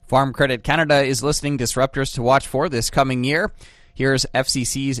Farm Credit Canada is listing disruptors to watch for this coming year. Here's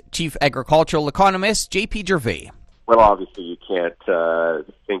FCC's Chief Agricultural Economist, JP Gervais. Well, obviously, you can't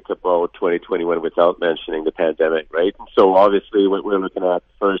think about 2021 without mentioning the pandemic, right? And so, obviously, what we're looking at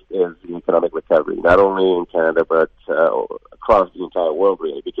first is the economic recovery, not only in Canada, but across the entire world,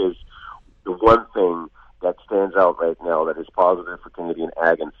 really, because the one thing that stands out right now that is positive for Canadian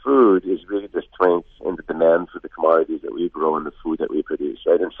ag and food is really the strength in the demand for the commodities that we grow and the food that we produce,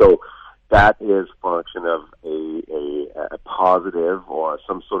 right? And so that is a function of a positive or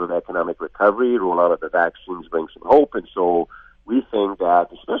some sort of economic recovery. Rollout of the vaccines brings some hope. And so we think that,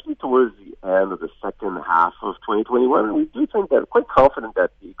 especially towards the end of the second half of 2021, we do think that, quite confident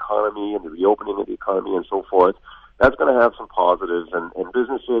that the economy and the reopening of the economy and so forth, that's going to have some positives. And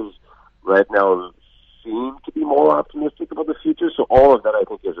businesses right now seem to be more optimistic about the future. So all of that, I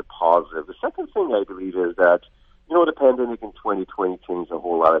think, is a positive. The second thing I believe is that, the pandemic in 2020 changed a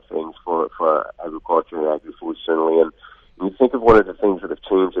whole lot of things for agriculture and agri-food, certainly. And when you think of one of the things that have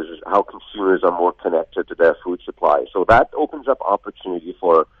changed is how consumers are more connected to their food supply. So that opens up opportunity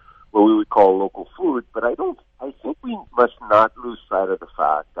for what we would call local food. But I think we must not lose sight of the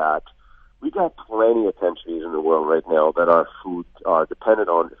fact that we got plenty of countries in the world right now that are dependent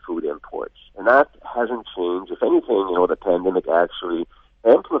on food imports. And that hasn't changed. If anything, the pandemic actually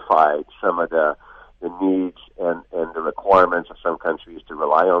amplified some of the needs and the requirements of some countries to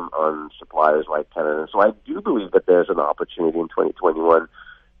rely on suppliers like Canada. So I do believe that there's an opportunity in 2021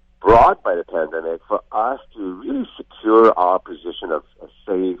 brought by the pandemic for us to really secure our position of a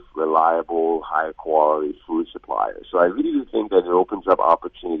safe, reliable, high-quality food supplier. So I really do think that it opens up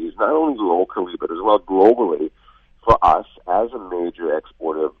opportunities not only locally but as well globally for us as a major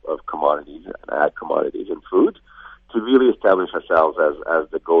exporter of commodities, ag commodities and food, to really establish ourselves as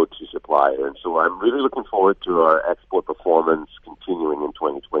the go-to supplier. And so I'm really looking forward to our export performance continuing in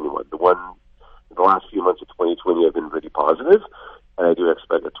 2021. The last few months of 2020 have been really positive, and I do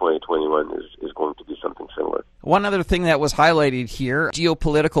expect that 2021 is going to be something similar. One other thing that was highlighted here,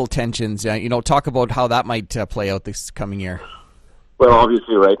 geopolitical tensions. Talk about how that might play out this coming year. Well,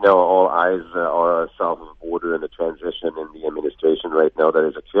 obviously, right now, all eyes are south of the border and the transition in the administration right now that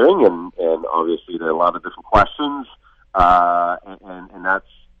is occurring, and obviously there are a lot of different questions, and that's,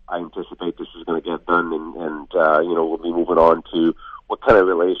 I anticipate this is going to get done, and we'll be moving on to what kind of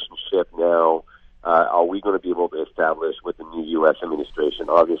relationship now are we going to be able to establish with the new U.S. administration.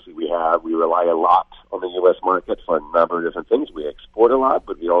 Obviously, we rely a lot on the U.S. market for a number of different things. We export a lot,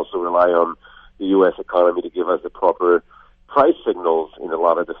 but we also rely on the U.S. economy to give us the proper price signals in a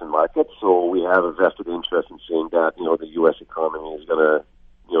lot of different markets. So we have a vested interest in seeing that, the U.S. economy is going to,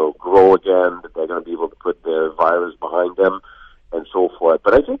 grow again, that they're going to be able to put the virus behind them and so forth.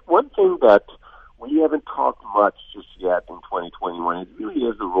 But I think one thing that we haven't talked much just yet in 2021, it really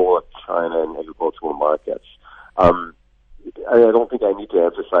is the role of China in agricultural markets. I don't think I need to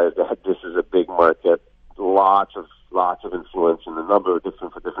emphasize that this is a big market, lots of influence in a number of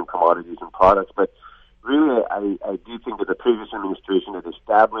different commodities and products, but really, I do think that the previous administration had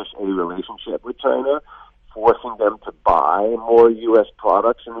established a relationship with China, forcing them to buy more U.S.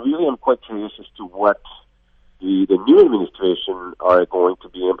 products. And really, I'm quite curious as to what the new administration are going to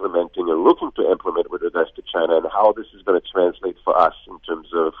be implementing or looking to implement with regards to China, and how this is going to translate for us in terms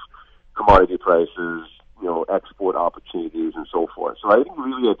of commodity prices, export opportunities, and so forth. So I think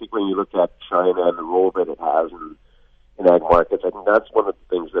when you look at China and the role that it has in ag markets, I think that's one of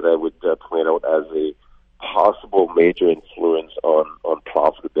the things that I would point out as a possible major influence on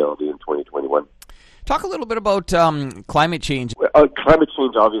profitability in 2021. Talk a little bit about climate change. Climate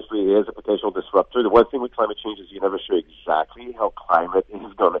change obviously is a potential disruptor. The one thing with climate change is you're never sure exactly how climate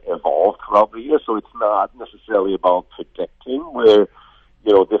is going to evolve throughout the year, so it's not necessarily about predicting where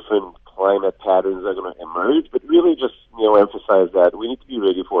different climate patterns are going to emerge, but really just emphasize that we need to be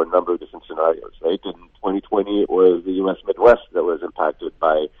ready for a number of different scenarios. Right? In 2020, it was the U.S. Midwest that was impacted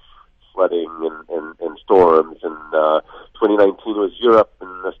by flooding and storms, and 2019 was Europe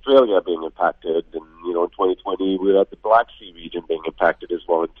and Australia being impacted, and in 2020 we had the Black Sea region being impacted as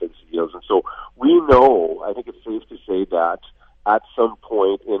well, intense yields. And so we know, I think it's safe to say that at some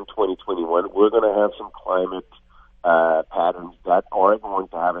point in 2021 we're going to have some climate patterns that are going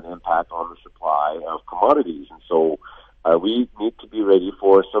to have an impact on the supply of commodities, and so we need to be ready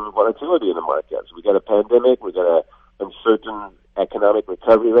for some volatility in the markets. We got a pandemic, we got a uncertain economic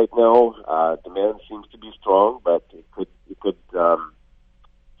recovery right now. Demand seems to be strong, but it could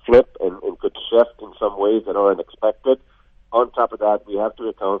flip and could shift in some ways that are unexpected. On top of that, we have to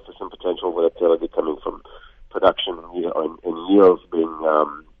account for some potential volatility coming from production and yields being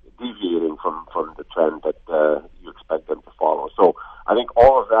deviating from the trend that you expect them to follow. So I think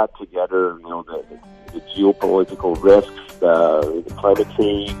all of that together, the geopolitical risks, the climate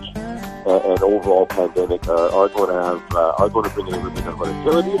change, and overall pandemic are going to bring in a little bit of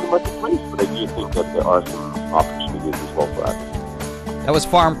volatility in the marketplace. But I do think that there are some opportunities as well for us. That was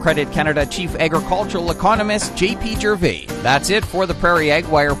Farm Credit Canada Chief Agricultural Economist JP Gervais. That's it for the Prairie Ag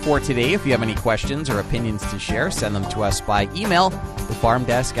Wire for today. If you have any questions or opinions to share, send them to us by email,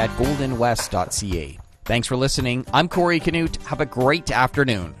 thefarmdesk@goldenwest.ca. Thanks for listening. I'm Corey Canute. Have a great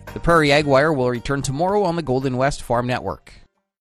afternoon. The Prairie Ag Wire will return tomorrow on the Golden West Farm Network.